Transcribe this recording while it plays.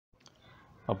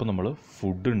അപ്പോൾ നമ്മൾ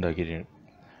ഫുഡ് ഉണ്ടാക്കിയിട്ട്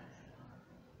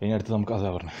ഇനി അടുത്ത് നമുക്ക് അതാ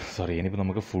പറഞ്ഞത് സോറി ഇനിയിപ്പോൾ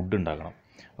നമുക്ക് ഫുഡ് ഉണ്ടാക്കണം.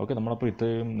 ഓക്കെ, നമ്മളപ്പോൾ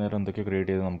ഇത്രയും നേരം എന്തൊക്കെ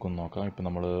ക്രിയേറ്റ് ചെയ്ത് നമുക്കൊന്ന് നോക്കാം. ഇപ്പോൾ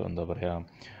നമ്മൾ എന്താ പറയുക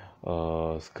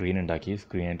സ്ക്രീൻ ഉണ്ടാക്കി,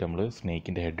 സ്ക്രീനായിട്ട് നമ്മൾ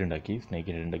സ്നേക്കിൻ്റെ ഹെഡ് ഉണ്ടാക്കി,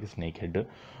 സ്നേക്ക് ഹെഡ്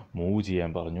മൂവ് ചെയ്യാൻ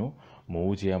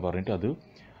പറഞ്ഞിട്ട് അത്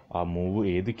ആ മൂവ്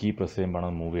ഏത് കീ പ്രസ്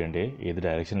ചെയ്യുമ്പോഴാണ് മൂവ് ചെയ്യേണ്ടത്, ഏത്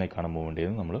ഡയറക്ഷനിലേക്കാണ് മൂവ്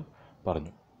ചെയ്യേണ്ടതെന്ന് നമ്മൾ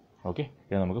പറഞ്ഞു. ഓക്കെ,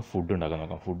 ഇനി നമുക്ക് ഫുഡ് ഉണ്ടാക്കാൻ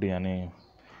നോക്കാം. ഫുഡ് ഞാൻ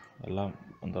എല്ലാം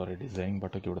എന്താ പറയുക ഡിസൈൻ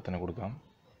ബട്ടൊക്കെ ഇവിടെ തന്നെ കൊടുക്കാം.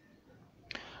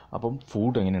 അപ്പം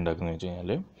ഫുഡ് എങ്ങനെ ഉണ്ടാക്കുന്നത് വെച്ച്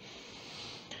കഴിഞ്ഞാൽ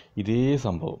ഇതേ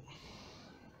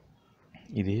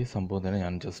സംഭവം തന്നെ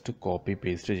ഞാൻ ജസ്റ്റ് കോപ്പി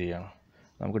പേസ്റ്റ് ചെയ്യണം.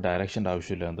 നമുക്ക് ഡയറക്ഷൻ്റെ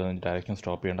ആവശ്യമില്ല, ഡയറക്ഷൻ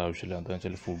സ്റ്റോപ്പ് ചെയ്യേണ്ട ആവശ്യമില്ല. എന്താണെന്ന്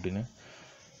വെച്ചാൽ ഫുഡിന്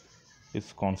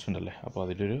ഇറ്റ്സ് കോൺസ്റ്റൻ്റ് അല്ലേ, അപ്പോൾ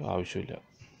അതിലൊരു ആവശ്യമില്ല.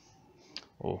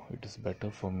 It is better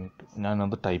for me to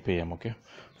ഞാനത് ടൈപ്പ് ചെയ്യാം. ഓക്കെ,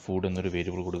 ഫുഡ് എന്നൊരു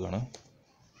വേരിയബിൾ കൊടുക്കുകയാണ്.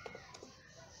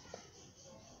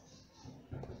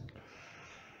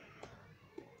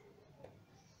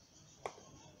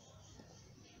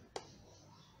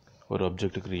 ഒരു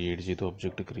ഒബ്ജക്റ്റ്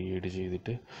ക്രിയേറ്റ്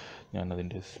ചെയ്തിട്ട്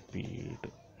ഞാനതിൻ്റെ സ്പീഡ്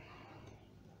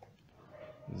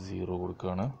 0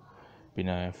 കൊടുക്കുകയാണ്.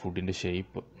 പിന്നെ ഫുഡിൻ്റെ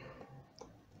ഷേപ്പ്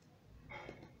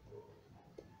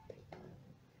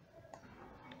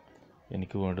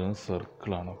എനിക്ക് വേണ്ടുന്നത്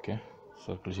സർക്കിളാണ്. ഓക്കെ,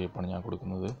 സർക്കിൾ ഷേപ്പാണ് ഞാൻ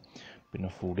കൊടുക്കുന്നത്. പിന്നെ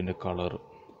ഫുഡിൻ്റെ കളർ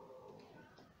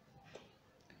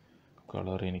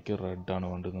എനിക്ക് റെഡാണ്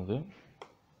വേണ്ടുന്നത്.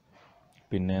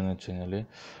 പിന്നെയെന്ന് വെച്ച് കഴിഞ്ഞാൽ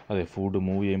അതെ, ഫുഡ്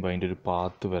മൂവ് ചെയ്യുമ്പോൾ അതിൻ്റെ ഒരു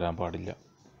പാത്ത് വരാൻ പാടില്ല.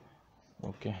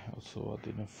 ഓക്കെ, സോ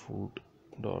അതിന് ഫുഡ്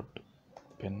ഡോട്ട്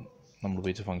പെൻ നമ്മൾ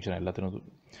ഉപയോഗിച്ച ഫംഗ്ഷൻ, എല്ലാത്തിനും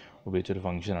ഉപയോഗിച്ചൊരു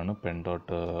ഫംഗ്ഷനാണ് പെൻ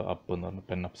ഡോട്ട് അപ്പ് എന്ന് പറഞ്ഞത്.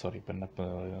 പെൻ അപ്പ് എന്ന്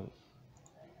പറയുന്നത്.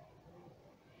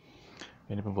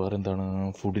 ഇനിയിപ്പോൾ വേറെ എന്താണ്,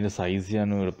 ഫുഡിൻ്റെ സൈസ് ഞാൻ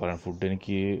പറയാം. ഫുഡ്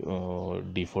എനിക്ക്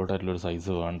ഡിഫോൾട്ടായിട്ടുള്ളൊരു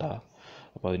സൈസ് വേണ്ട.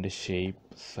 അപ്പോൾ അതിൻ്റെ ഷേപ്പ്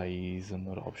സൈസ്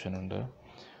എന്നൊരു ഓപ്ഷൻ ഉണ്ട്,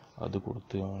 അത്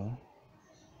കൊടുത്തതാണ്.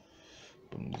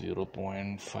 ഇപ്പം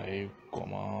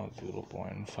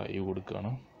 0.5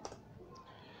 കൊടുക്കുകയാണ്.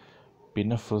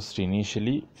 പിന്നെ ഫസ്റ്റ്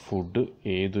ഇനീഷ്യലി ഫുഡ്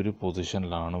ഏതൊരു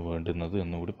പൊസിഷനിലാണ് വേണ്ടുന്നത്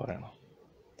എന്നുകൂടി പറയണം.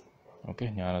 ഓക്കെ,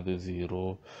 ഞാനത്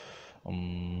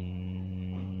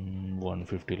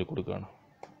 150 കൊടുക്കുകയാണ്.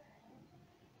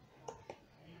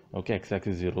 ഓക്കെ, എക്സ്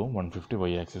ആക്സിസ് 0, 150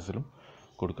 വൈ ആക്സിസിലും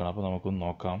കൊടുക്കണം. അപ്പോൾ നമുക്കൊന്ന്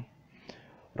നോക്കാം,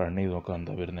 റൺ ചെയ്ത് നോക്കാം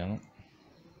എന്താ വരുന്നതെന്ന്.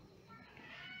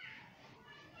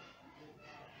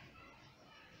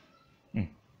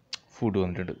 ഫുഡ്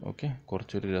വന്നിട്ടുണ്ട്. ഓക്കെ,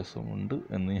 കുറച്ചൊരു രസമുണ്ട്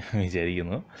എന്ന് ഞാൻ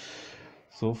വിചാരിക്കുന്നു.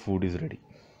 So food is ready.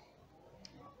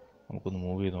 നമുക്കൊന്ന്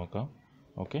മൂവ് ചെയ്ത് നോക്കാം.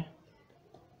 ഓക്കെ,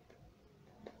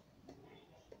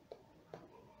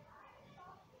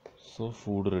 സോ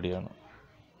ഫുഡ് റെഡിയാണ്.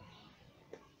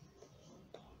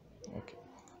 ഓക്കെ,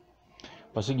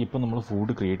 പക്ഷേ ഇപ്പം നമ്മൾ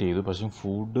ഫുഡ് ക്രിയേറ്റ് ചെയ്തു, പക്ഷേ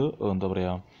ഫുഡ് എന്താ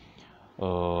പറയുക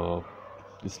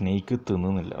സ്നേക്ക്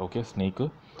തിന്നുന്നില്ല. ഓക്കെ, സ്നേക്ക്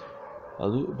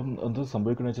അത് ഇപ്പം എന്ത്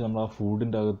സംഭവിക്കണമെന്ന് വെച്ചാൽ നമ്മൾ ആ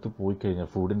ഫുഡിൻ്റെ അകത്ത് പോയി കഴിഞ്ഞാൽ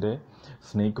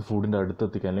സ്നേക്ക് ഫുഡിൻ്റെ അടുത്ത്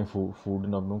എത്തിക്കാൻ അല്ലെങ്കിൽ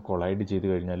ഫുഡിൻ്റെ ഒന്നും കൊളൈഡ് ചെയ്ത്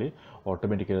കഴിഞ്ഞാൽ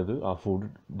ഓട്ടോമാറ്റിക്കലി അത് ആ ഫുഡ്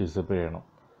ഡിസപ്പിയർ ചെയ്യണം,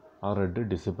 ആ റെഡ്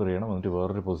ഡിസപ്പിയർ ചെയ്യണം, എന്നിട്ട്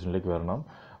വേറൊരു പൊസിഷനിലേക്ക് വരണം.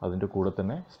 അതിൻ്റെ കൂടെ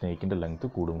തന്നെ സ്നേക്കിൻ്റെ ലെങ്ത്ത്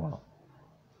കൂടും വേണം.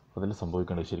 അതെല്ലാം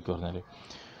സംഭവിക്കേണ്ടത് ശരിക്കും പറഞ്ഞാൽ.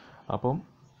 അപ്പം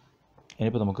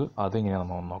ഇനിയിപ്പോൾ നമുക്ക് അതെങ്ങനെയാണ്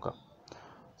നമ്മൾ നോക്കാം.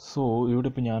 സോ ഇവിടെ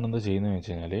ഇപ്പോൾ ഞാനെന്താ ചെയ്യുന്നതെന്ന്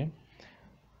വെച്ച് കഴിഞ്ഞാൽ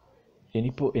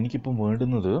എനിക്കിപ്പം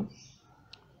വേണ്ടുന്നത്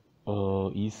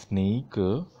ഈ സ്നേക്ക്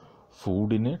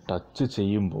ഫുഡിനെ ടച്ച്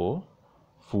ചെയ്യുമ്പോൾ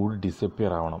ഫുഡ്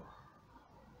ഡിസപ്പിയർ ആവണം.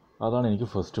 അതാണ് എനിക്ക്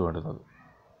ഫസ്റ്റ് വേണ്ടുന്നത്.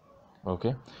 ഓക്കെ,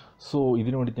 സോ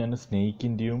ഇതിനു വേണ്ടി ഞാൻ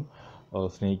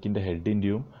സ്നേക്കിൻ്റെ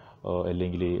ഹെഡിൻ്റെയും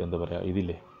അല്ലെങ്കിൽ എന്താ പറയുക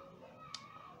ഇതില്ലേ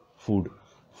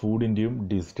ഫുഡിൻ്റെയും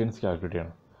ഡിസ്റ്റൻസ് കാൽക്കുലേറ്റ്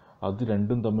ചെയ്യണം. അത്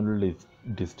രണ്ടും തമ്മിലുള്ള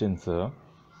ഡിസ്റ്റൻസ്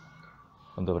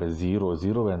എന്താ പറയുക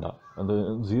 0 വേണ്ട.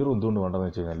 0 എന്തുകൊണ്ട് വേണ്ടതെന്ന്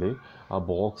വെച്ച് കഴിഞ്ഞാൽ ആ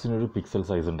ബോക്സിനൊരു പിക്സൽ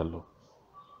സൈസ് ഉണ്ടല്ലോ.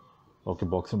 ഓക്കെ,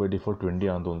 ബോക്സിന് ബൈ ഡിഫോൾട്ട് 20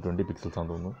 ആണെന്ന് തോന്നുന്നു, 20 പിക്സൽസ്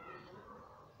ആണെന്ന് തോന്നുന്നു.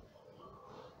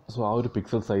 സോ ആ ഒരു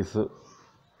പിക്സൽ സൈസ്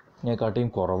കാട്ടിയും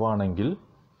കുറവാണെങ്കിൽ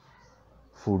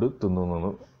ഫുഡ്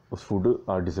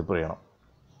ഡിസപ്പിയർ ചെയ്യണം.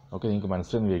 ഓക്കെ, നിങ്ങൾക്ക്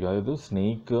മനസ്സിലായെന്ന് വിചാരിക്കും. അതായത്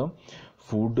സ്നേക്ക്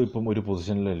ഫുഡ് ഇപ്പം ഒരു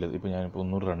പൊസിഷനിലല്ല. ഇപ്പോൾ ഞാനിപ്പോൾ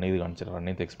ഒന്നുകൂടി റൺ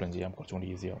ചെയ്ത് എക്സ്പ്ലെയിൻ ചെയ്യാം, കുറച്ചും കൂടി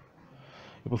ഈസിയാവും.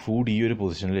 ഇപ്പോൾ ഫുഡ് ഈ ഒരു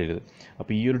പൊസിഷനിലുള്ളത്.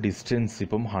 അപ്പോൾ ഈ ഒരു ഡിസ്റ്റൻസ്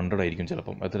ഇപ്പം 100 ആയിരിക്കും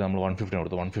ചിലപ്പം. എത്ര നമ്മൾ 150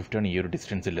 കൊടുത്തു, 150 ആണ് ഈ ഒരു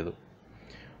ഡിസ്റ്റൻസ് ഉള്ളത്.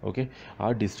 ഓക്കെ, ആ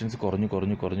ഡിസ്റ്റൻസ് കുറഞ്ഞ്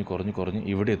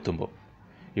ഇവിടെ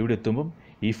എത്തുമ്പം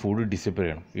ഈ ഫുഡ് ഡിസപ്പിയർ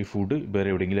ചെയ്യണം. ഈ ഫുഡ് വേറെ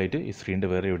എവിടെയെങ്കിലും ആയിട്ട് ഈ സ്ക്രീനിൻ്റെ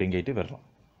വേറെ എവിടെയെങ്കിലും ആയിട്ട് വരണം.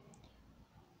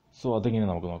 സോ അതെങ്ങനെ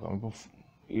നമുക്ക് നോക്കാം. ഇപ്പോൾ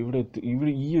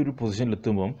ഇവിടെ ഈ ഒരു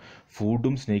പൊസിഷനിലെത്തുമ്പം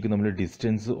ഫുഡും സ്നേക്കും തമ്മിൽ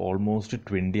ഡിസ്റ്റൻസ് ഓൾമോസ്റ്റ്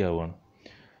 20 ആവുകയാണ്,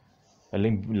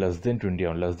 അല്ലെങ്കിൽ ലെസ് ദാൻ 20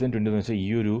 ആവും. ലെസ് ദാൻ 20 എന്ന് വെച്ചാൽ ഈ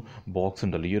ഒരു ബോക്സ്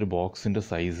ഉണ്ടല്ലോ, ഈ ഒരു ബോക്സിൻ്റെ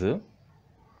സൈസ്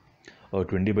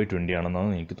 20/20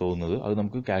 ആണെന്നാണ് എനിക്ക് തോന്നുന്നത്. അത്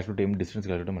നമുക്ക് കാൽക്കുലേറ്റ് ചെയ്യുമ്പോൾ ഡിസ്റ്റൻസ്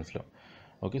കാൽക്കുലേറ്റ് മനസ്സിലാവും.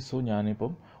 ഓക്കെ, സോ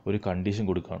ഞാനിപ്പം ഒരു കണ്ടീഷൻ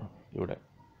കൊടുക്കുകയാണ് ഇവിടെ.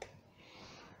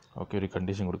 ഓക്കെ, ഒരു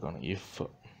കണ്ടീഷൻ കൊടുക്കുകയാണ്. If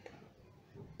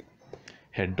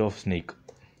head of snake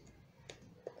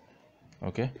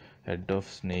okay, head of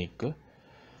snake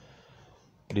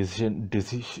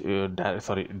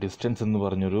distance എന്ന്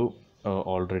പറഞ്ഞൊരു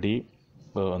ഓൾറെഡി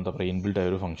എന്താ പറയുക ഇൻബിൽഡ്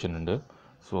ആയൊരു ഫംഗ്ഷൻ ഉണ്ട്.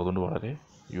 സോ അതുകൊണ്ട് വളരെ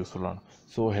യൂസ്ഫുള്ളാണ്.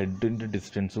 സോ ഹെഡിൻ്റെ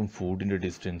ഡിസ്റ്റൻസും ഫുഡിൻ്റെ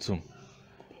ഡിസ്റ്റൻസും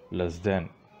ലെസ് ദാൻ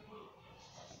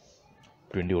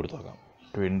 20 കൊടുത്തേക്കാം.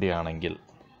 20 ആണെങ്കിൽ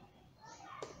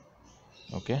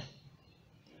ഓക്കെ,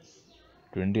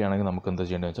 20 ആണെങ്കിൽ നമുക്ക് എന്താ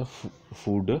ചെയ്യേണ്ടതെന്ന് വെച്ചാൽ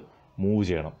ഫുഡ് മൂവ്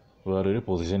ചെയ്യണം, വേറൊരു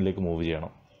പൊസിഷനിലേക്ക് മൂവ്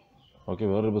ചെയ്യണം. ഓക്കെ,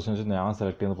 വേറൊരു പൊസിഷൻ ഞാൻ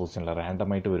സെലക്ട് ചെയ്യുന്ന പൊസിഷനല്ല,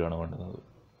 റാൻഡമായിട്ട് വരുവാണ് വേണ്ടുന്നത്.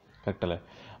 കറക്റ്റ് അല്ലേ?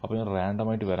 അപ്പോൾ ഞാൻ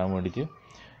റാൻഡമായിട്ട് വരാൻ വേണ്ടിയിട്ട്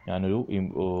ഞാനൊരു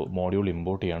മോഡ്യൂൾ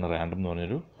ഇമ്പോർട്ട് ചെയ്യാണ്. റാൻഡം എന്ന്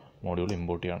പറഞ്ഞൊരു മോഡ്യൂൾ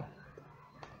ഇമ്പോർട്ട് ചെയ്യാണ്.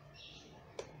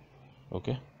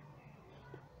 ഓക്കെ,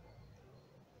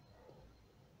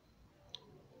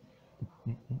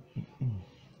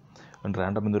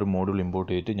 റാൻഡം എന്നൊരു മോഡ്യൂൾ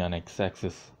ഇമ്പോർട്ട് ചെയ്തിട്ട് ഞാൻ എക്സ്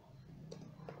ആക്സിസ്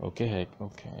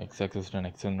എക്സ് ആക്സിസ് ഞാൻ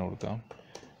എക്സ് എന്ന് കൊടുക്കാം.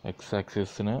 X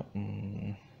ആക്സിസിന്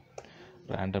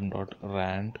random dot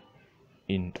rand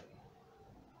ഇൻറ്റ്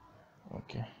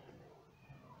okay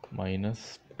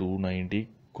 -290,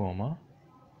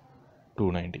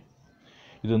 290.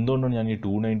 ഇതെന്തുകൊണ്ടാണ് ഞാൻ ഈ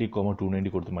 290, 290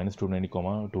 കൊടുത്ത് -290,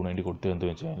 290 കൊടുത്തത് എന്ന്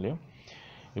വെച്ചാൽ,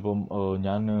 ഇപ്പം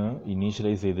ഞാൻ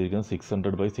ഇനീഷ്യലൈസ് ചെയ്തിരിക്കുന്നത്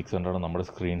 600/600 ആണ് നമ്മുടെ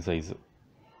സ്ക്രീൻ സൈസ്.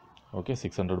 ഓക്കെ,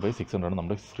 600/600 ആണ്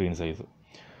നമ്മുടെ സ്ക്രീൻ സൈസ്.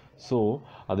 സോ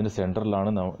അതിൻ്റെ സെൻറ്ററിലാണ്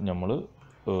നമ്മൾ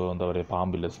എന്താ പറയുക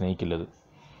പാമ്പില്ലത്, സ്നേക്കില്ലത്.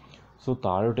 സോ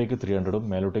താഴോട്ടേക്ക് 300ഉം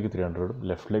മേലോട്ടേക്ക് 300ഉം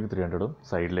ലെഫ്റ്റിലേക്ക് 300ഉം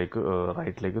സൈഡിലേക്ക്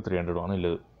റൈറ്റിലേക്ക് 300ഉം ആണ്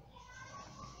ഉള്ളത്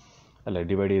അല്ല,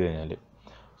 ഡിവൈഡ് ചെയ്ത് കഴിഞ്ഞാൽ.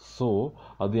 സോ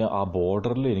അത് ആ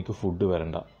ബോർഡറിൽ എനിക്ക് ഫുഡ്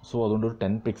വരണ്ട. സോ അതുകൊണ്ട് ഒരു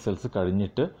 10 പിക്സൽസ്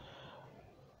കഴിഞ്ഞിട്ട്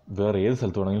വേറെ ഏത്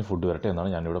സ്ഥലത്ത് വേണമെങ്കിലും ഫുഡ് വരട്ടെ എന്നാണ്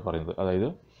ഞാനിവിടെ പറയുന്നത്. അതായത്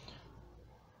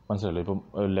മനസ്സിലല്ലോ, ഇപ്പം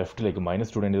ലെഫ്റ്റിലേക്ക്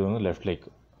 -290 നിന്ന്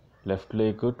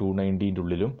ലെഫ്റ്റിലേക്ക് 290ൻ്റെ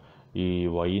ഉള്ളിലും ഈ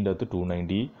വൈൻ്റെ അകത്ത്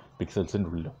 290 പിക്സൽസിൻ്റെ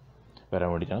ഉള്ളിലും വരാൻ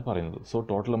വേണ്ടിയിട്ടാണ് പറയുന്നത്. സോ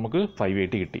ടോട്ടൽ നമുക്ക്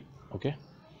 580 കിട്ടി. Okay,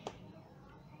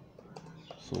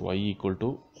 so y equal to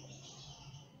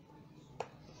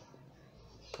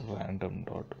random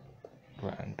dot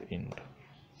rand int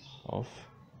of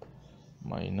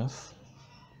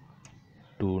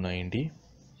 -290,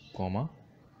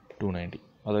 290,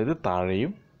 അതായത്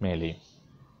താഴെയും മേലെയും.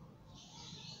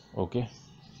 ഓക്കെ,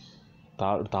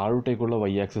 താഴോട്ടേക്കുള്ള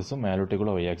y ആക്സിസും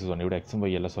മേലോട്ടേക്കുള്ള y ആക്സിസും ആണ്. ഇവിടെ എക്സും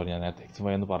വൈ അല്ല, സോറി, ഞാൻ നേരത്തെ എക്സും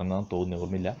വൈ എന്ന് പറഞ്ഞാൽ തോന്നുന്നു,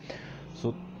 ഓർമ്മയില്ല. സോ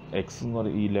എക്സ് എന്ന്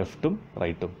പറയും ഈ ലെഫ്റ്റും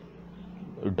റൈറ്റും,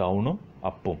 ഡൗണും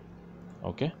അപ്പും.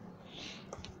 ഓക്കെ,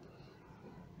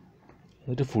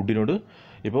 എന്നിട്ട് ഫുഡിനോട്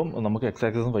ഇപ്പം നമുക്ക് എക്സ്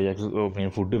ആക്സിസും വൈ ആക്സിസും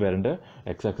ഫുഡ് വരേണ്ട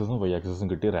എക്സ് ആക്സിസും വൈ ആക്സിസും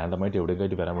കിട്ടി റാൻഡമായിട്ട്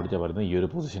എവിടേക്കായിട്ട് വരാൻ വേണ്ടിയിട്ടാണ് വരുന്നത് ഈ ഒരു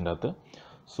പൊസിഷൻ്റെ അകത്ത്.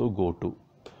 So go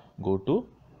to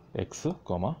X,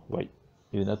 Y,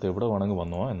 ഇതിൻ്റെ അകത്ത് എവിടെ വേണമെങ്കിൽ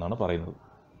വന്നോ എന്നാണ് പറയുന്നത്.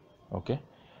 ഓക്കെ,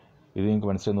 ഇത് നിങ്ങൾക്ക്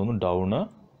മനസ്സിലായി തോന്നുന്നു. ഡൗണ്,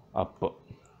 അപ്പ്,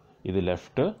 ഇത്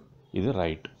ലെഫ്റ്റ്, ഇത്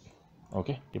റൈറ്റ്.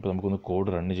 ഓക്കെ, ഇപ്പോൾ നമുക്കൊന്ന് കോഡ്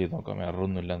റൺ ചെയ്ത് നോക്കാം.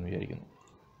 എററൊന്നും ഇല്ല എന്ന് വിചാരിക്കുന്നു.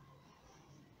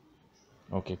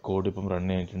 ഓക്കെ, കോഡ് ഇപ്പം റൺ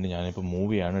ചെയ്തിട്ടുണ്ട്. ഞാനിപ്പോൾ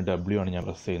മൂവ് ചെയ്യാണ്, W ആണ് ഞാൻ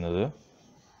പ്രസ് ചെയ്യുന്നത്.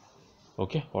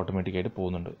 ഓക്കെ, ഓട്ടോമാറ്റിക്കായിട്ട്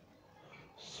പോകുന്നുണ്ട്.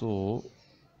 സോ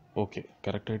ഓക്കെ,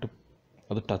 കറക്റ്റായിട്ട്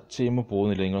അത് ടച്ച് ചെയ്യുമ്പോൾ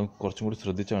പോകുന്നില്ല. നിങ്ങൾ കുറച്ചും കൂടി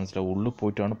ശ്രദ്ധിച്ചാൽ മനസ്സിലാവും. ഉള്ളിൽ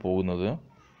പോയിട്ടാണ് പോകുന്നത്.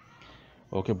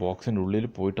 ഓക്കെ, ബോക്സിൻ്റെ ഉള്ളിൽ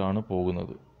പോയിട്ടാണ്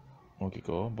പോകുന്നത്.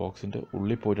 നോക്കിക്കോ, ബോക്സിൻ്റെ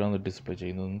ഉള്ളിൽ പോയിട്ടാണ് ഡിസ്പ്ലേ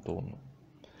ചെയ്യുന്നതെന്ന് തോന്നുന്നു.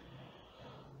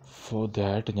 ഫോർ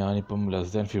ദാറ്റ് ഞാനിപ്പം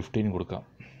 <15 കൊടുക്കാം.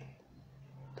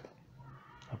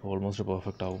 അപ്പോൾ ഓൾമോസ്റ്റ്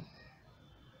പെർഫെക്റ്റ് ആവും.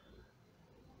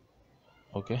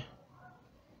 ഓക്കെ,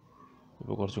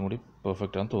 ഇപ്പോൾ കുറച്ചും കൂടി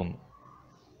പെർഫെക്റ്റ് ആണെന്ന് തോന്നുന്നു.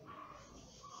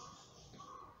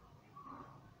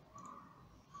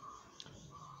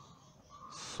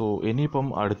 സോ ഇനിയിപ്പം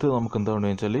അടുത്തത് നമുക്ക് എന്താണെന്ന്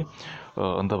വെച്ചാൽ,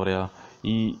 എന്താ പറയുക,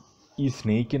 ഈ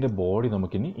സ്നേക്കിൻ്റെ ബോഡി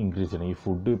നമുക്കിനി ഇൻക്രീസ് ചെയ്യണം. ഈ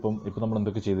ഫുഡ് ഇപ്പം നമ്മൾ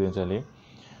എന്തൊക്കെ ചെയ്തതെന്ന് വെച്ചാൽ,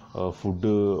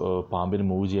 ഫുഡ് പാമ്പിന്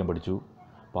മൂവ് ചെയ്യാൻ പഠിച്ചു.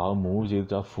 പാമ്പ് മൂവ്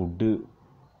ചെയ്തിട്ട് ആ ഫുഡ്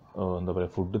എന്താ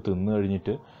പറയുക, ഫുഡ് തിന്നു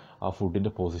കഴിഞ്ഞിട്ട് ആ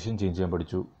ഫുഡിൻ്റെ പൊസിഷൻ ചേഞ്ച് ചെയ്യാൻ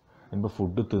പഠിച്ചു. ഇനിയിപ്പോൾ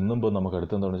ഫുഡ് തിന്നുമ്പോൾ നമുക്ക്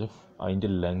അടുത്തെന്താണെന്ന് വെച്ചാൽ അതിൻ്റെ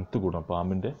ലെങ്ത്ത് കൂടണം.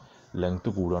 പാമ്പിൻ്റെ ലെങ്ത്ത്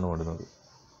കൂടുകയാണ് വേണ്ടുന്നത്.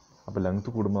 അപ്പോൾ ലെങ്ത്ത്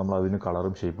കൂടുമ്പോൾ നമ്മൾ അതിന്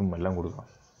കളറും ഷേപ്പും എല്ലാം കൊടുക്കണം.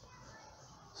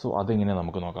 സോ അതെങ്ങനെയാണ്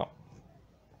നമുക്ക് നോക്കാം.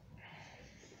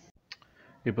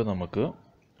 ഇപ്പോൾ നമുക്ക്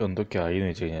എന്തൊക്കെയായി എന്ന്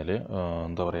വെച്ച് കഴിഞ്ഞാൽ,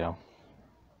 എന്താ പറയുക,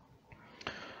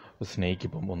 സ്നേക്ക്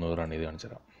ഇപ്പം ഒന്ന് റൺ ചെയ്ത് കാണിച്ചു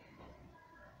തരാം.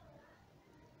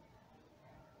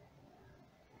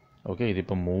 ഓക്കെ,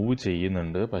 ഇതിപ്പം മൂവ്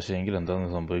ചെയ്യുന്നുണ്ട്. പക്ഷേ എങ്കിൽ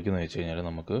എന്താണെന്ന് സംഭവിക്കുന്നത് വെച്ച് കഴിഞ്ഞാൽ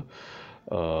നമുക്ക്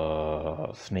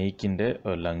സ്നേക്കിൻ്റെ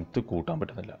ലെങ്ത്ത് കൂട്ടാൻ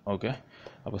പറ്റുന്നില്ല. ഓക്കെ,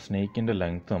 അപ്പോൾ സ്നേക്കിൻ്റെ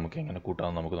ലെങ്ത്ത് നമുക്ക് എങ്ങനെ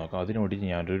കൂട്ടാമെന്ന് നമുക്ക് നോക്കാം. അതിനു വേണ്ടി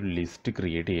ഞാനൊരു ലിസ്റ്റ്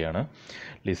ക്രിയേറ്റ് ചെയ്യുകയാണ്.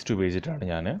 ലിസ്റ്റ് ഉപയോഗിച്ചിട്ടാണ്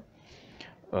ഞാൻ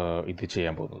ഇത്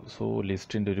ചെയ്യാൻ പോകുന്നത്. സോ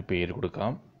ലിസ്റ്റിൻ്റെ ഒരു പേര്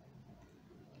കൊടുക്കാം.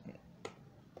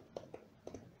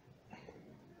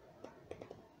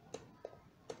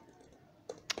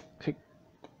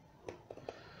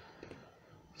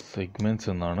 സെഗ്മെൻറ്റ്സ്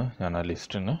എന്നാണ് ഞാൻ ആ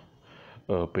ലിസ്റ്റിന്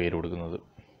പേര് കൊടുക്കുന്നത്.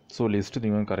 സോ ലിസ്റ്റ്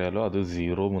നിങ്ങൾക്കറിയാലോ, അത്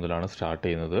 0 മുതലാണ് സ്റ്റാർട്ട്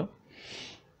ചെയ്യുന്നത്.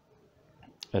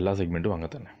 എല്ലാ സെഗ്മെൻറ്റും അങ്ങനെ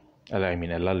തന്നെ, അല്ല ഐ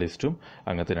മീൻ എല്ലാ ലിസ്റ്റും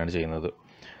അങ്ങനെ തന്നെയാണ് ചെയ്യുന്നത്.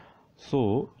 സോ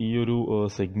ഈ ഒരു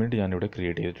സെഗ്മെൻറ്റ് ഞാനിവിടെ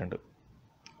ക്രിയേറ്റ് ചെയ്തിട്ടുണ്ട്.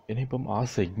 ഇനിയിപ്പം ആ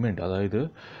സെഗ്മെൻറ്റ്, അതായത്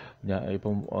ഞാൻ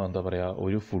ഇപ്പം എന്താ പറയുക,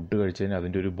 ഒരു ഫുഡ് കഴിച്ച് കഴിഞ്ഞാൽ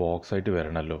അതിൻ്റെ ഒരു ബോക്സായിട്ട്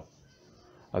വരണമല്ലോ,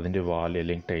 അതിൻ്റെ വാല്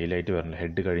അല്ലെങ്കിൽ ടൈലായിട്ട് വരണമല്ലോ,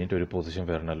 ഹെഡ് കഴിഞ്ഞിട്ട് ഒരു പൊസിഷൻ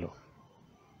വരണമല്ലോ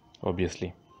ഒബ്വിയസ്ലി.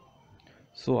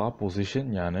 സോ ആ പൊസിഷൻ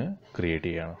ഞാൻ ക്രിയേറ്റ്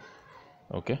ചെയ്യണം.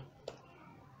 ഓക്കെ,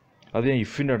 അത് ഞാൻ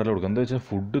ഇഫിൻ്റെ ഇടയിൽ കൊടുക്കാം. എന്താ വെച്ചാൽ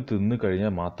ഫുഡ് തിന്ന്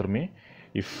കഴിഞ്ഞാൽ മാത്രമേ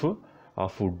ഇഫ് ആ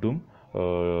ഫുഡും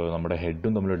നമ്മുടെ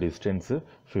ഹെഡും തമ്മിലുള്ള ഡിസ്റ്റൻസ്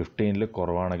 15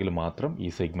 കുറവാണെങ്കിൽ മാത്രം ഈ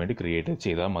സെഗ്മെൻറ്റ് ക്രിയേറ്റ്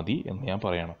ചെയ്താൽ മതി എന്ന് ഞാൻ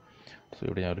പറയണം. സോ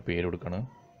ഇവിടെ ഞാൻ ഒരു പേര് കൊടുക്കണം.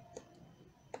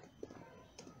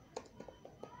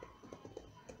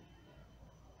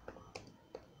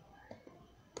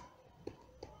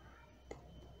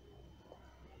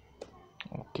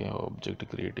 ഓക്കെ, ഒബ്ജക്റ്റ്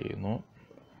ക്രിയേറ്റ് ചെയ്യുന്നു.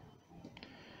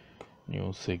 New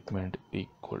segment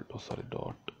equal two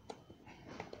dot.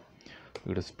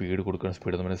 ഇവിടെ സ്പീഡ് കൊടുക്കണം.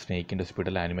 സ്പീഡ് നമ്മുടെ സ്നേക്കിൻ്റെ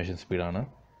സ്പീഡല്ല, ആനിമേഷൻ സ്പീഡാണ്.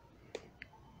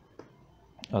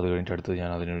 അത് കഴിഞ്ഞിട്ട് അടുത്തത്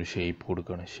ഞാൻ അതിനൊരു ഷേപ്പ്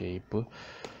കൊടുക്കുകയാണ്. ഷേപ്പ്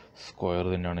സ്ക്വയർ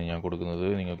തന്നെയാണ് ഞാൻ കൊടുക്കുന്നത്.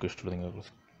 നിങ്ങൾക്ക്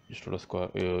ഇഷ്ടമുള്ള സ്ക്വയർ,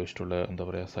 ഇഷ്ടമുള്ള എന്താ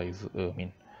പറയുക സൈസ് മീൻ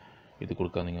ഇത്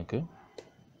കൊടുക്കാൻ നിങ്ങൾക്ക്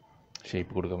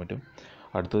ഷേപ്പ് കൊടുക്കാൻ പറ്റും.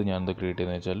 അടുത്തത് ഞാൻ എന്താ ക്രിയേറ്റ്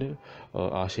ചെയ്യുന്നത് വെച്ചാൽ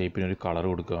ആ ഷേപ്പിനൊരു കളർ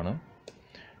കൊടുക്കുകയാണ്.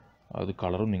 അത്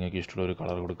കളറും നിങ്ങൾക്ക് ഇഷ്ടമുള്ള ഒരു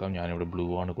കളർ കൊടുക്കാം. ഞാനിവിടെ ബ്ലൂ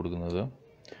ആണ് കൊടുക്കുന്നത്.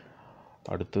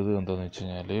 അടുത്തത് എന്താണെന്ന് വെച്ച്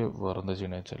കഴിഞ്ഞാൽ വേറെ എന്താ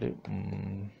ചെയ്യണമെന്ന് വെച്ചാൽ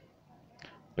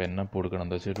പെന്നപ്പ് കൊടുക്കണം.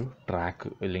 എന്താ വെച്ചാൽ ഒരു ട്രാക്ക്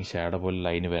അല്ലെങ്കിൽ ഷാഡോ പോലെ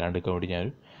ലൈന് വരാണ്ടിരിക്കാൻ വേണ്ടി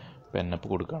ഞാനൊരു പെന്നപ്പ്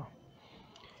കൊടുക്കണം.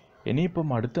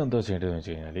 ഇനിയിപ്പം അടുത്ത് എന്താ ചെയ്യേണ്ടതെന്ന്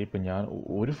വെച്ച് കഴിഞ്ഞാൽ ഇപ്പം ഞാൻ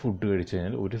ഒരു ഫുഡ് കഴിച്ച്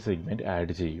കഴിഞ്ഞാൽ ഒരു സെഗ്മെൻറ്റ്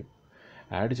ആഡ് ചെയ്യും.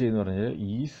 ആഡ് ചെയ്യുന്ന പറഞ്ഞാൽ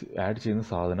ഈ ആഡ് ചെയ്യുന്ന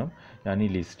സാധനം ഞാൻ ഈ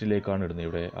ലിസ്റ്റിലേക്കാണ് ഇടുന്നത്.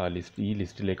 ഇവിടെ ഈ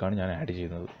ലിസ്റ്റിലേക്കാണ് ഞാൻ ആഡ്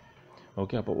ചെയ്യുന്നത്.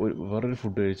 ഓക്കെ, അപ്പോൾ വേറൊരു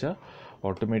ഫുഡ് കഴിച്ചാൽ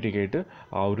ഓട്ടോമാറ്റിക്കായിട്ട്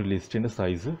ആ ഒരു ലിസ്റ്റിൻ്റെ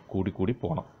സൈസ് കൂടി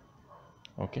പോകണം.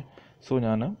 ഓക്കെ, സോ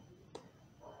ഞാൻ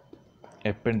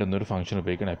എപ്പൻഡ് എന്നൊരു ഫംഗ്ഷൻ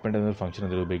ഉപയോഗിക്കണം. എപ്പൻഡ് എന്നൊരു ഫംഗ്ഷൻ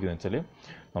എന്തെങ്കിലും ഉപയോഗിക്കുന്നത് വെച്ചാൽ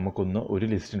നമുക്കൊന്ന് ഒരു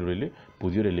ലിസ്റ്റിൻ്റെ ഉള്ളിൽ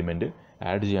പുതിയൊരു എലിമെൻറ്റ്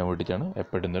ആഡ് ചെയ്യാൻ വേണ്ടിയിട്ടാണ്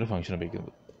എപ്പൻഡ് എന്നൊരു ഫംഗ്ഷൻ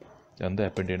ഉപയോഗിക്കുന്നത്. എന്താ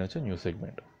എപ്പൻഡ് ചെയ്യുന്നത് വെച്ചാൽ ന്യൂ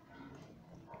സെഗ്മെൻറ്റ്.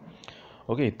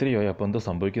 ഓക്കെ, ഇത്രയായി. അപ്പോൾ എന്താ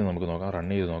സംഭവിക്കുന്നത് നമുക്ക് നോക്കാം. റൺ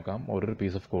ചെയ്ത് നോക്കാം. ഓരോരു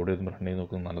പീസ് ഓഫ് കോഡ് ചെയ്തുമ്പോൾ റൺ ചെയ്ത്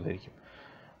നോക്കുന്നത് നല്ലതായിരിക്കും.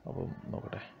 അപ്പം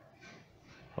നോക്കട്ടെ.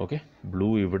 ഓക്കെ, ബ്ലൂ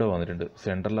ഇവിടെ വന്നിട്ടുണ്ട്,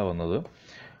 സെൻറ്ററിലാണ് വന്നത്,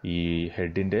 ഈ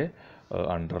ഹെഡിൻ്റെ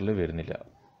അണ്ടറിൽ വരുന്നില്ല.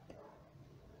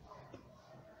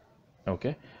 ഓക്കെ,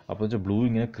 അപ്പോൾ വെച്ചാൽ ബ്ലൂ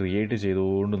ഇങ്ങനെ ക്രിയേറ്റ്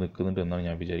ചെയ്തുകൊണ്ട് നിൽക്കുന്നുണ്ട് എന്നാണ്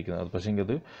ഞാൻ വിചാരിക്കുന്നത്. അത് പക്ഷേ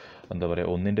അത് എന്താ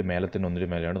പറയുക, ഒന്നിൻ്റെ മേലെ തന്നെ ഒന്നിൻ്റെ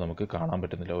മേലെയാണ് നമുക്ക് കാണാൻ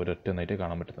പറ്റുന്നില്ല, ഒരൊറ്റ ഒന്നായിട്ടേ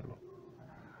കാണാൻ പറ്റുന്നുള്ളൂ.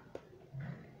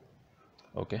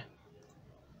 ഓക്കെ,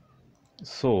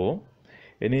 സോ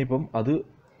ഇനിയിപ്പം അത്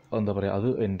എന്താ പറയുക, അത്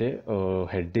എൻ്റെ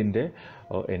ഹെഡിൻ്റെ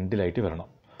എൻഡിലായിട്ട് വരണം.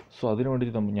 സോ അതിന്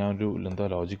വേണ്ടിയിട്ട് ഞാനൊരു എന്താ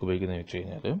ലോജിക്ക് ഉപയോഗിക്കുന്നത് വെച്ച്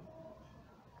കഴിഞ്ഞാൽ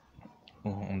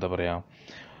എന്താ പറയുക,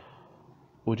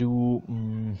 ഒരു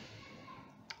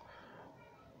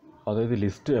അതായത്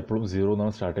ലിസ്റ്റ് എപ്പോഴും 0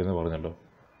 എന്നാണ് സ്റ്റാർട്ട് ചെയ്യുന്നത് പറഞ്ഞല്ലോ.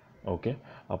 ഓക്കെ,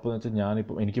 അപ്പോൾ എന്ന് വെച്ചാൽ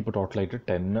എനിക്കിപ്പോൾ ടോട്ടലായിട്ട്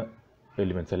 10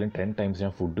 എലിമെൻറ്റ്സ് അല്ലെങ്കിൽ 10 ടൈംസ്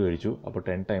ഞാൻ ഫുഡ് കഴിച്ചു. അപ്പോൾ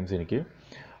 10 ടൈംസ് എനിക്ക്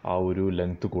ആ ഒരു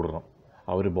ലെങ്ത്ത് കൂടണം,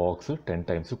 ആ ഒരു ബോക്സ് 10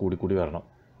 ടൈംസ് കൂടി വരണം.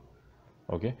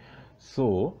 ഓക്കെ, സോ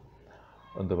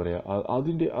എന്താ പറയുക,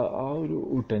 അതിൻ്റെ ആ ഒരു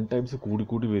 10 ടൈംസ്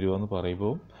കൂടി വരിക എന്ന്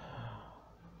പറയുമ്പോൾ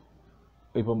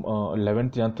ഇപ്പം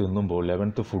 11th ഞാൻ തിന്നുമ്പോൾ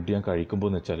 11th ഫുഡ് ഞാൻ കഴിക്കുമ്പോൾ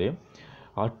എന്ന് വെച്ചാൽ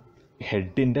ആ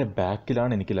ഹെഡിൻ്റെ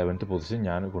ബാക്കിലാണ് എനിക്ക് 11th പൊസിഷൻ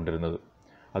ഞാൻ കൊണ്ടുവരുന്നത്.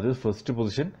 അത് ഫസ്റ്റ്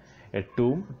പൊസിഷൻ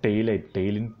ഏറ്റവും ടെയിൽ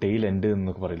എൻഡ്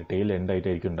എന്നൊക്കെ പറയില്ല, ടെയിൽ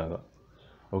എൻഡായിട്ടായിരിക്കും ഉണ്ടാകുക.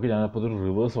 ഓക്കെ, ഞാനപ്പോൾ അതൊരു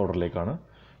റിവേഴ്സ് ഓർഡറിലേക്കാണ്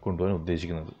കൊണ്ടുപോകാൻ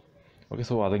ഉദ്ദേശിക്കുന്നത്. ഓക്കെ,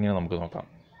 സോ അതെങ്ങനെ നമുക്ക് നോക്കാം.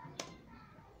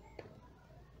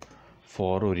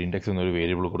 ഫോർ ഒരു ഇൻഡെക്സ് എന്നൊരു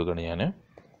വേരിയബിൾ കൊടുക്കുകയാണ് ഞാൻ.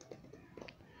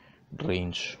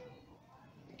 Range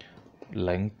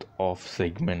length of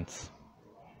segments.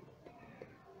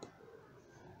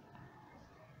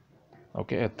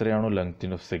 Okay, എത്രയാണോ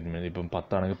ലെങ്ത്തിൻ്റെ ഓഫ് സെഗ്മെൻറ്റ്, ഇപ്പം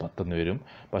 10 ആണെങ്കിൽ 10 എന്ന് വരും.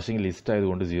 പക്ഷേ ലിസ്റ്റ്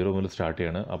ആയതുകൊണ്ട് 0 മുതൽ സ്റ്റാർട്ട്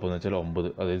ചെയ്യാണ്. അപ്പോൾ എന്ന് വെച്ചാൽ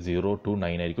 9, അതായത് 0 to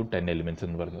 9 ആയിരിക്കും 10 എലിമെൻറ്റ്സ്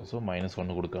എന്ന് പറയുന്നത്. സോ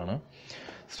 -1 കൊടുക്കുകയാണ്.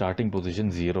 സ്റ്റാർട്ടിങ് പൊസിഷൻ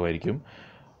 0 ആയിരിക്കും.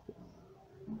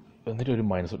 എന്നിട്ട് ഒരു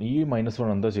 -1. ഈ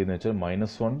 -1 എന്താ ചെയ്യുന്നത് വെച്ചാൽ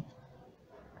 -1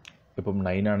 ഇപ്പം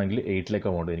 9 ആണെങ്കിൽ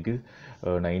 8ലേക്കാണ് പോകേണ്ടത്. എനിക്ക്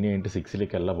 9 കഴിഞ്ഞിട്ട്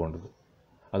 6ലേക്കല്ല പോകേണ്ടത്.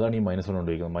 അതാണ് ഈ -1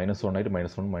 കൊണ്ടുപോയിരിക്കുന്നത്. -1 ആയിട്ട്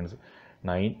 -1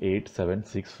 -9 8 7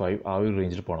 6 5 ആ ഒരു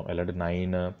റേഞ്ചിൽ പോകണം. അല്ലാണ്ട്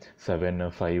 9 7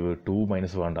 5 2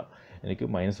 മൈനസ് വേണ്ട, എനിക്ക്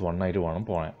 -1 ആയിട്ട് വേണം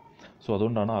പോകാൻ. സോ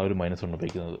അതുകൊണ്ടാണ് ആ ഒരു -1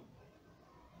 ഉപയോഗിക്കുന്നത്.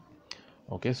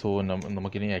 ഓക്കെ, സോ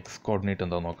നമുക്കിനി എക്സ് കോർഡിനേറ്റ്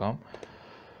എന്താ നോക്കാം.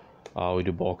 ആ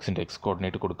ഒരു ബോക്സിൻ്റെ എക്സ്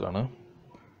കോർഡിനേറ്റ് കൊടുക്കുകയാണ്.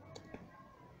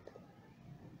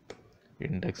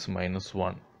 Index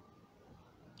 -1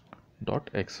 dot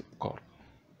X core.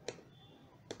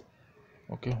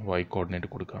 Okay, Y coordinate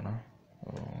കൊടുക്കുകയാണ്.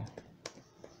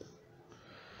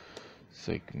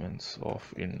 segments of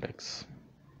index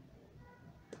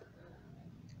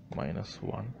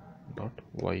 -1 dot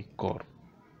y core.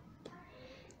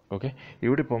 Okay,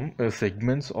 ഇവിടെ ഇപ്പം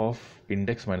സെഗ്മെൻറ്റ്സ് ഓഫ്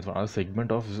ഇൻഡെക്സ് -1 അത്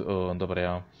സെഗ്മെൻറ്റ് ഓഫ് എന്താ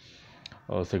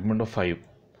പറയുക സെഗ്മെൻറ്റ് ഓഫ് 5.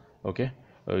 ഓക്കെ,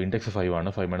 ഇൻഡെക്സ് 5 ആണ്.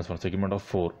 5 - 1 segment of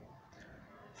 4.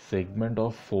 Segment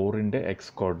of 4ൻ്റെ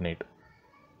X coordinate.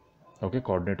 Okay,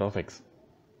 coordinate of X.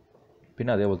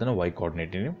 പിന്നെ അതേപോലെ തന്നെ വൈ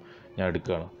കോർഡിനേറ്റിനും ഞാൻ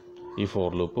എടുക്കുകയാണ്. ഈ ഫോർ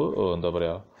ലൂപ്പ് എന്താ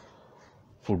പറയുക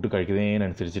ഫുഡ്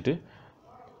കഴിക്കുന്നതിനനുസരിച്ചിട്ട്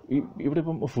ഇവിടെ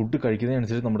ഇപ്പം ഫുഡ്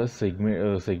കഴിക്കുന്നതിനനുസരിച്ച് നമ്മുടെ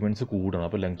സെഗ്മെൻറ്റ്സ് കൂടണം.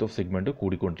 അപ്പോൾ ലെങ്ത് ഓഫ് സെഗ്മെൻറ്റ്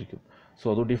കൂടിക്കൊണ്ടിരിക്കും. സോ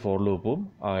അതുകൊണ്ട് ഈ ഫോർ ലൂപ്പും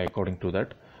according to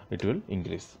that it will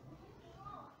increase.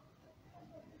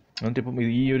 എന്നിട്ടിപ്പം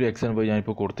ഈ ഒരു എക്സ് ആൻഡ് വൈ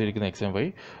ഞാനിപ്പോൾ കൊടുത്തിരിക്കുന്ന എക്സ് ആൻഡ് വൈ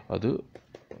അത്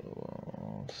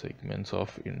segments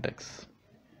of index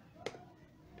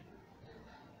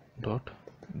dot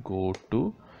go to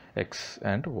X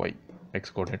and Y,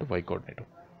 X കോർഡിനേറ്റും Y കോർഡിനേറ്റും.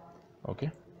 Okay,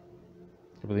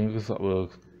 അപ്പോൾ നിങ്ങൾക്ക്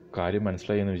കാര്യം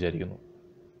മനസ്സിലായി എന്ന് വിചാരിക്കുന്നു.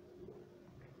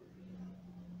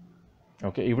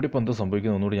 ഓക്കെ, ഇവിടെ ഇപ്പോൾ എന്ത്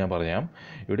സംഭവിക്കുന്നത് ഒന്നുകൂടി ഞാൻ പറയാം.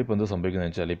 ഇവിടെ ഇപ്പോൾ എന്ത് സംഭവിക്കുന്നത്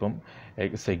വെച്ചാൽ ഇപ്പം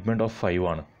സെഗ്മെൻറ്റ് ഓഫ് 5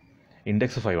 ആണ്,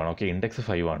 ഇൻഡെക്സ് 5 ആണ്. ഓക്കെ, ഇൻഡെക്സ്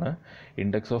 5 ആണ്.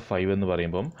 ഇൻഡെക്സ് ഓഫ് 5 എന്ന്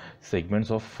പറയുമ്പം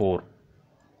segments of 4.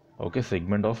 Okay,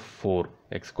 segment of 4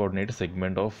 X coordinate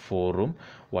segment of 4ഉം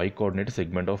Y coordinate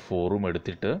segment of 4ഉം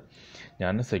എടുത്തിട്ട്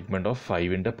ഞാൻ സെഗ്മെൻറ്റ് ഓഫ്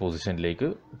 5ൻ്റെ പൊസിഷനിലേക്ക്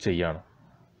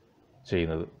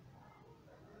ചെയ്യുന്നത്.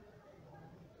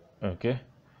 ഓക്കെ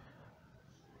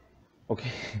ഓക്കെ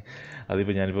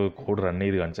അതിപ്പോൾ ഞാനിപ്പോൾ കോഡ് റൺ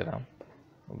ചെയ്ത് കാണിച്ചു തരാം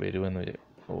വരുമെന്ന്.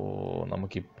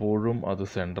 നമുക്കിപ്പോഴും അത്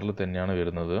സെൻറ്ററിൽ തന്നെയാണ്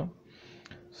വരുന്നത്.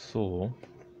 സോ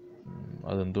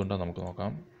അതെന്തുകൊണ്ടാണ് നമുക്ക്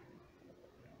നോക്കാം.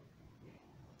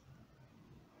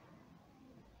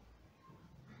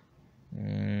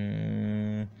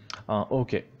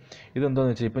 ഓക്കെ,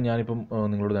 ഇതെന്താണെന്ന് വെച്ചാൽ ഇപ്പം ഞാനിപ്പം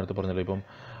നിങ്ങളോട് നേരത്തെ പറഞ്ഞല്ലോ, ഇപ്പം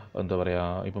എന്താ പറയുക,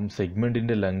 ഇപ്പം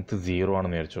സെഗ്മെൻറ്റിൻ്റെ ലെങ്ത്ത് 0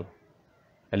 ആണെന്ന് വിചാരിച്ചു,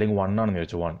 അല്ലെങ്കിൽ 1 ആണെന്ന്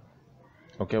വിചാരിച്ചു. 1.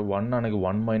 ഓക്കെ, 1 ആണെങ്കിൽ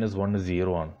 1 - 1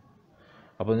 0 ആണ്.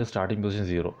 അപ്പോൾ അതിൻ്റെ സ്റ്റാർട്ടിങ് പൊസിഷൻ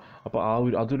 0. അപ്പോൾ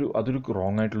അതൊരു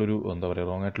റോങ്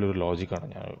ആയിട്ടുള്ളൊരു ലോജിക്കാണ്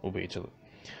ഞാൻ ഉപയോഗിച്ചത്.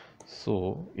 So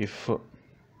if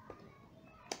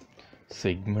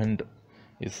segment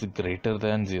is greater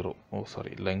than 0,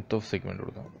 length of segment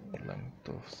കൊടുക്കാം.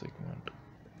 Length of segment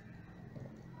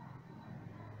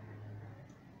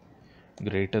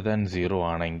greater than 0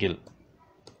 ആണെങ്കിൽ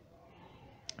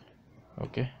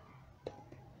okay,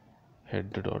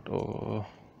 head dot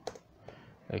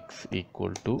X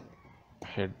equal to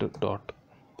head dot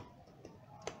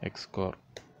X core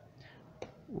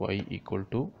Y equal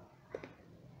to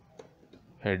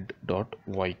head dot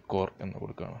Y core എന്ന്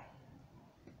കൊടുക്കുകയാണ്.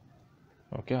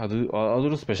 Okay,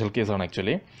 അതൊരു special കേസാണ്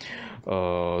actually,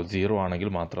 0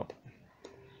 ആണെങ്കിൽ മാത്രം.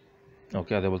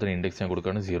 Okay, അതേപോലെ തന്നെ ഇൻഡെക്സ് ഞാൻ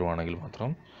കൊടുക്കുകയാണ് 0 ആണെങ്കിൽ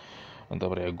മാത്രം. എന്താ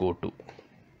പറയുക, ഗോ ടു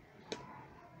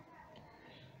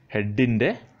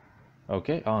ഹെഡിൻ്റെ.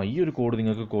 ഓക്കെ, ഈ ഒരു കോഡ്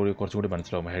നിങ്ങൾക്ക് കുറച്ചും കൂടി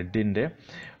മനസ്സിലാവും. ഹെഡിൻ്റെ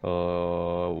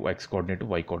X കോർഡിനേറ്റും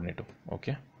Y കോർഡിനേറ്റും.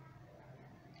 Okay,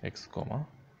 X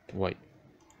Y.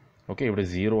 Okay, ഇവിടെ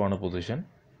 0 ആണ് പൊസിഷൻ.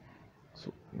 സോ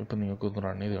ഇപ്പം നിങ്ങൾക്കൊന്ന്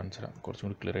റൺ ചെയ്ത് കാണിച്ചു തരാം, കുറച്ചും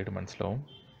കൂടി ക്ലിയർ ആയിട്ട് മനസ്സിലാവും.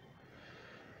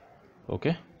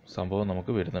 ഓക്കെ, സംഭവം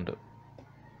നമുക്ക് വരുന്നുണ്ട്.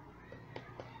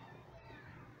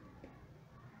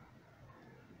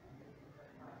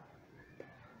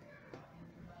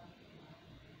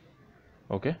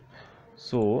 ഓക്കെ,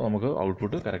 സോ നമുക്ക്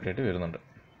ഔട്ട്പുട്ട് കറക്റ്റായിട്ട് വരുന്നുണ്ട്.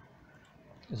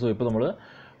 സോ ഇപ്പോൾ നമ്മൾ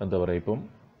എന്താ പറയുക, ഇപ്പം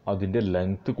അതിൻ്റെ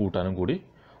ലെങ്ത്ത് കൂട്ടാനും കൂടി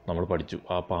നമ്മൾ പഠിച്ചു.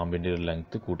 ആ പാമ്പിൻ്റെ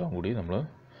ലെങ്ത്ത് കൂട്ടാൻ കൂടി നമ്മൾ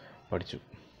പഠിച്ചു.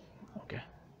 ഓക്കെ,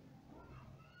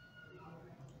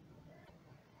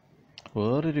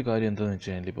 വേറൊരു കാര്യം എന്താണെന്ന് വെച്ച്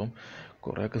കഴിഞ്ഞാൽ ഇപ്പം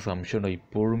കുറേയൊക്കെ സംശയമുണ്ടോ,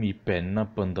 ഇപ്പോഴും ഈ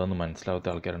പെന്നപ്പം എന്താണെന്ന് മനസ്സിലാവാത്ത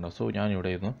ആൾക്കാരുണ്ടാവും. സോ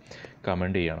ഞാനിവിടെ ഇരുന്ന്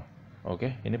കമൻറ്റ് ചെയ്യണം. ഓക്കെ,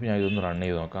 ഇനിയിപ്പോൾ ഞാൻ ഇതൊന്ന് റൺ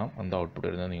ചെയ്ത് നോക്കാം, എന്താ ഔട്ട്പുട്ട്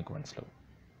വരുന്നത് നിങ്ങൾക്ക് മനസ്സിലാവും.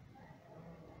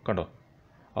 കണ്ടോ,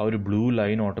 ആ ഒരു ബ്ലൂ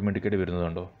ലൈൻ ഓട്ടോമാറ്റിക്കായിട്ട് വരുന്നത്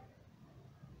കണ്ടോ.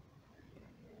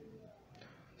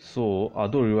 സോ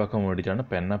അത് ഒഴിവാക്കാൻ വേണ്ടിയിട്ടാണ്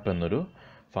പെന്നപ്പ് എന്നൊരു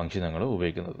ഫംഗ്ഷൻ ഞങ്ങൾ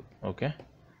ഉപയോഗിക്കുന്നത്. ഓക്കെ,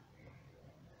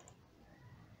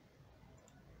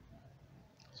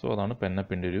 സോ അതാണ്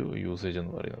പെന്നപ്പിൻ്റെ ഒരു യൂസേജ്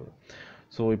എന്ന് പറയുന്നത്.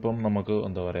 സോ ഇപ്പം നമുക്ക്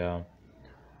എന്താ പറയുക,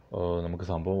 നമുക്ക്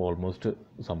സംഭവം ഓൾമോസ്റ്റ്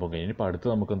സംഭവം കഴിഞ്ഞു. ഇനിയിപ്പോൾ അടുത്ത്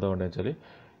നമുക്ക് എന്താ വേണ്ടതെന്ന് വെച്ചാൽ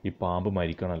ഈ പാമ്പ്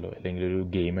മരിക്കണമല്ലോ, അല്ലെങ്കിൽ ഒരു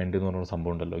ഗെയിം എൻഡ് എന്ന് പറഞ്ഞ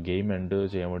സംഭവം ഉണ്ടല്ലോ. ഗെയിം എൻഡ്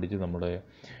ചെയ്യാൻ വേണ്ടിയിട്ട് നമ്മുടെ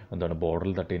എന്താണ്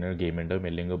ബോർഡറിൽ തട്ടിക്കുന്ന ഗെയിം എൻഡ്,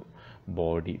 അല്ലെങ്കിൽ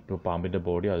ബോഡി, ഇപ്പോൾ പാമ്പിൻ്റെ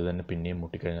ബോഡി അത് തന്നെ പിന്നെയും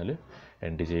മുട്ടിക്കഴിഞ്ഞാൽ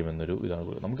എൻഡ് ചെയ്യുമെന്നൊരു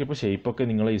ഇതാണ്. നമുക്കിപ്പോൾ ഷേപ്പൊക്കെ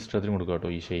നിങ്ങളെ ഇഷ്ടത്തിന് കൊടുക്കാം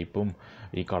കേട്ടോ. ഈ ഷേപ്പും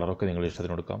ഈ കളറൊക്കെ നിങ്ങളുടെ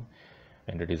ഇഷ്ടത്തിന് കൊടുക്കാം.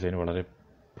 എൻ്റെ ഡിസൈൻ വളരെ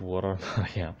പുവറാണെന്ന്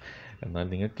അറിയാം, എന്നാൽ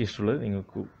നിങ്ങൾക്ക് ഇഷ്ടമുള്ളത്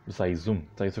നിങ്ങൾക്ക്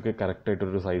സൈസൊക്കെ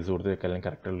കറക്റ്റായിട്ടൊരു സൈസ് കൊടുത്ത് അല്ലെങ്കിൽ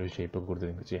കറക്റ്റായിട്ടുള്ളൊരു ഷേപ്പൊക്കെ കൊടുത്ത്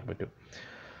നിങ്ങൾക്ക് ചെയ്യാൻ പറ്റും.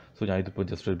 സോ ഞാനിതിപ്പോൾ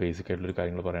ജസ്റ്റ് ഒരു ബേസിക് ആയിട്ടുള്ളൊരു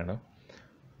കാര്യങ്ങൾ പറയാണ്.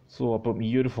 സോ അപ്പം ഈ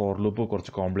ഒരു ഫോർ ലൂപ്പ്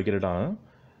കുറച്ച് കോംപ്ലിക്കേറ്റഡ് ആണ്,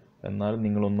 എന്നാലും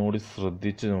നിങ്ങളൊന്നുകൂടി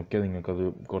ശ്രദ്ധിച്ച് നോക്കിയാൽ നിങ്ങൾക്കത്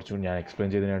കുറച്ചും ഞാൻ എക്സ്പ്ലെയിൻ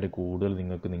ചെയ്തതിനായിട്ട് കൂടുതൽ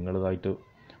നിങ്ങൾക്ക് നിങ്ങളതായിട്ട്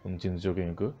ഒന്ന് ചിന്തിച്ച് നോക്കി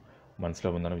നിങ്ങൾക്ക്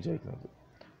മനസ്സിലാവുമെന്നാണ് വിചാരിക്കുന്നത്.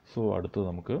 സോ അടുത്ത്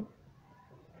നമുക്ക്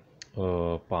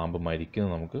പാമ്പ്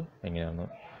മരിക്കുന്നത് നമുക്ക് എങ്ങനെയാണ്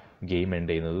ഗെയിം എൻഡ്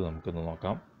ചെയ്യുന്നത് നമുക്കൊന്ന്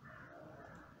നോക്കാം.